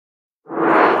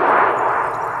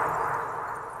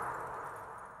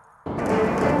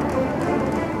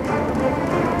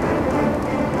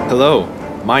Hello,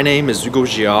 my name is Hugo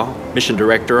Gial, Mission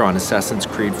Director on Assassin's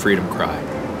Creed Freedom Cry.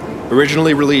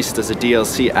 Originally released as a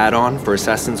DLC add-on for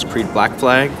Assassin's Creed Black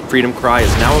Flag, Freedom Cry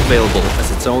is now available as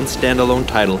its own standalone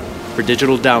title for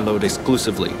digital download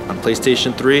exclusively on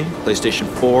PlayStation 3, PlayStation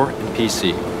 4, and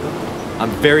PC.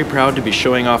 I'm very proud to be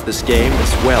showing off this game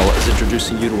as well as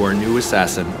introducing you to our new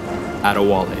assassin,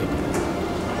 Adewale.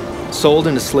 Sold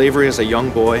into slavery as a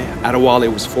young boy,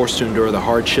 Adewale was forced to endure the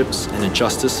hardships and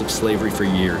injustice of slavery for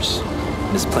years.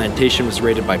 When his plantation was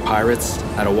raided by pirates,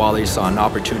 Adewale saw an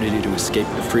opportunity to escape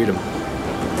to freedom.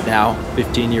 Now,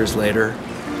 15 years later,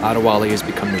 Adewale has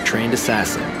become the trained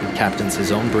assassin and captains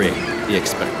his own brig, the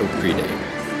Expecto Pride.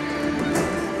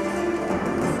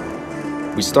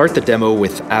 We start the demo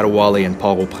with Adewale and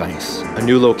Port-au-Prince, a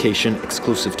new location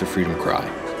exclusive to Freedom Cry.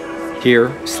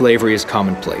 Here, slavery is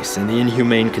commonplace, and the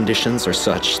inhumane conditions are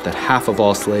such that half of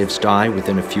all slaves die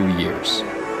within a few years.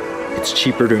 It's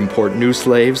cheaper to import new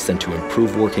slaves than to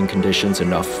improve working conditions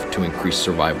enough to increase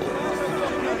survival.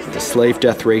 The slave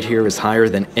death rate here is higher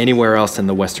than anywhere else in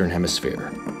the Western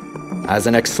Hemisphere. As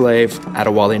an ex-slave,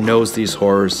 Adewale knows these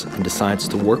horrors and decides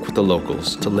to work with the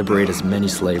locals to liberate as many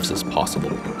slaves as possible.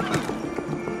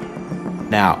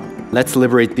 Now, let's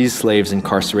liberate these slaves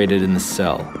incarcerated in the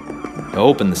cell. To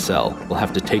open the cell, we'll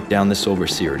have to take down this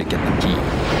overseer to get the key.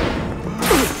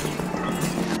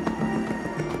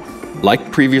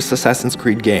 Like previous Assassin's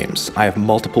Creed games, I have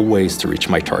multiple ways to reach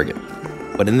my target.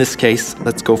 But in this case,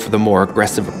 let's go for the more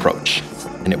aggressive approach,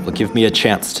 and it will give me a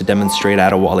chance to demonstrate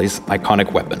Adewale's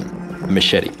iconic weapon, the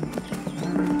machete.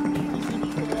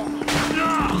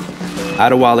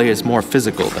 Adewale is more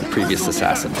physical than previous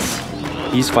assassins.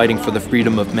 He's fighting for the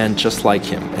freedom of men just like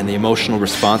him, and the emotional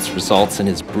response results in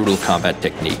his brutal combat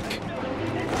technique.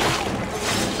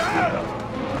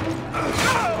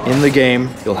 In the game,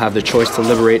 you'll have the choice to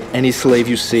liberate any slave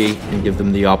you see and give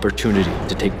them the opportunity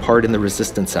to take part in the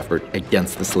resistance effort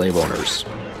against the slave owners.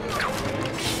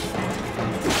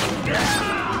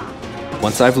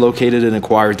 Once I've located and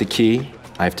acquired the key,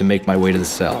 I have to make my way to the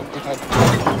cell.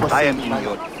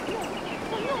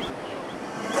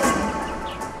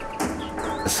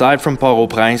 Aside from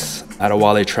Port-au-Prince,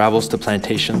 Adewale travels to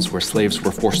plantations where slaves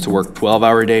were forced to work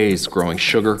 12-hour days growing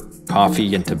sugar,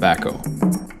 coffee, and tobacco.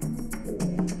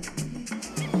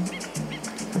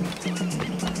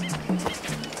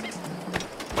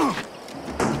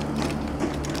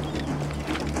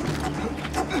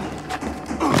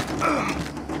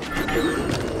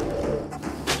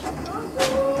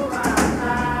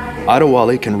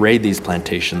 Adewale can raid these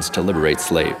plantations to liberate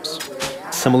slaves.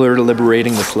 Similar to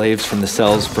liberating the slaves from the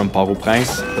cells from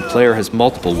Port-au-Prince, the player has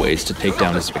multiple ways to take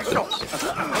down his victims.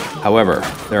 However,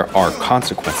 there are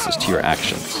consequences to your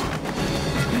actions.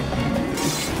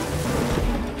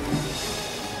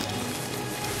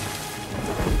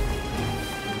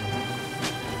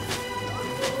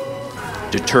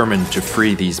 Determined to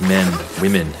free these men,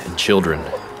 women, and children,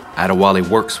 Adewale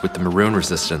works with the Maroon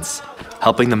resistance,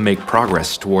 helping them make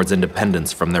progress towards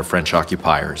independence from their French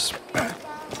occupiers.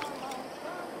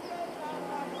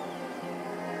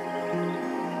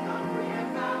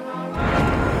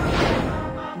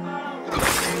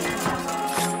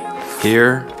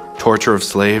 Here, torture of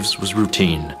slaves was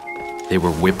routine. They were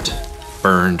whipped,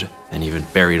 burned, and even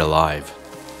buried alive.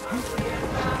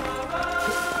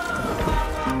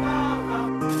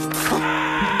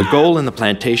 The goal in the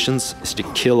plantations is to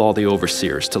kill all the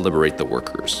overseers to liberate the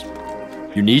workers.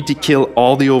 You need to kill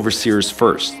all the overseers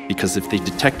first, because if they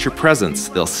detect your presence,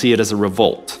 they'll see it as a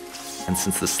revolt. And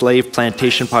since the slave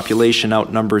plantation population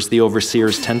outnumbers the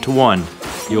overseers 10 to 1,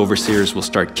 the overseers will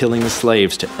start killing the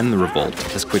slaves to end the revolt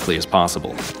as quickly as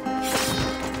possible.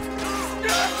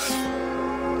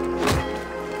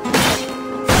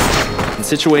 In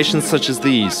situations such as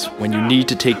these, when you need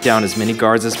to take down as many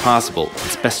guards as possible,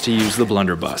 it's best to use the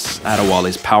blunderbuss,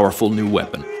 Adewale's powerful new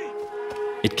weapon.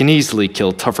 It can easily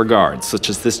kill tougher guards, such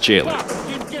as this jailer.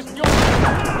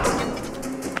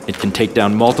 It can take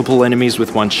down multiple enemies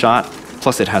with one shot,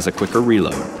 plus it has a quicker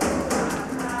reload.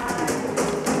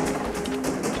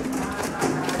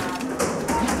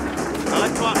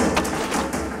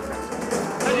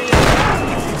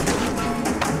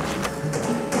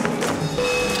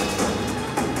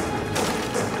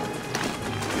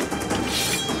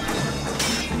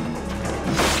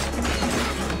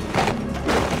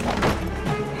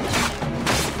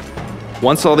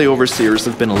 Once all the overseers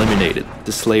have been eliminated,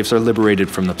 the slaves are liberated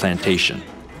from the plantation.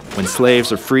 When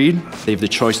slaves are freed, they have the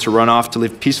choice to run off to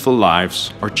live peaceful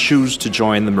lives or choose to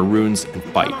join the Maroons and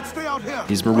fight.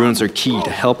 These Maroons are key to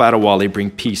help Adewale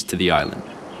bring peace to the island.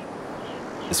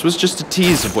 This was just a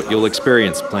tease of what you'll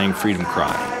experience playing Freedom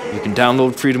Cry. You can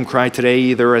download Freedom Cry today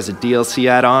either as a DLC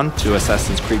add-on to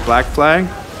Assassin's Creed Black Flag,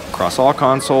 across all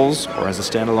consoles, or as a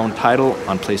standalone title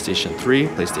on PlayStation 3,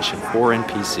 PlayStation 4, and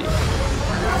PC.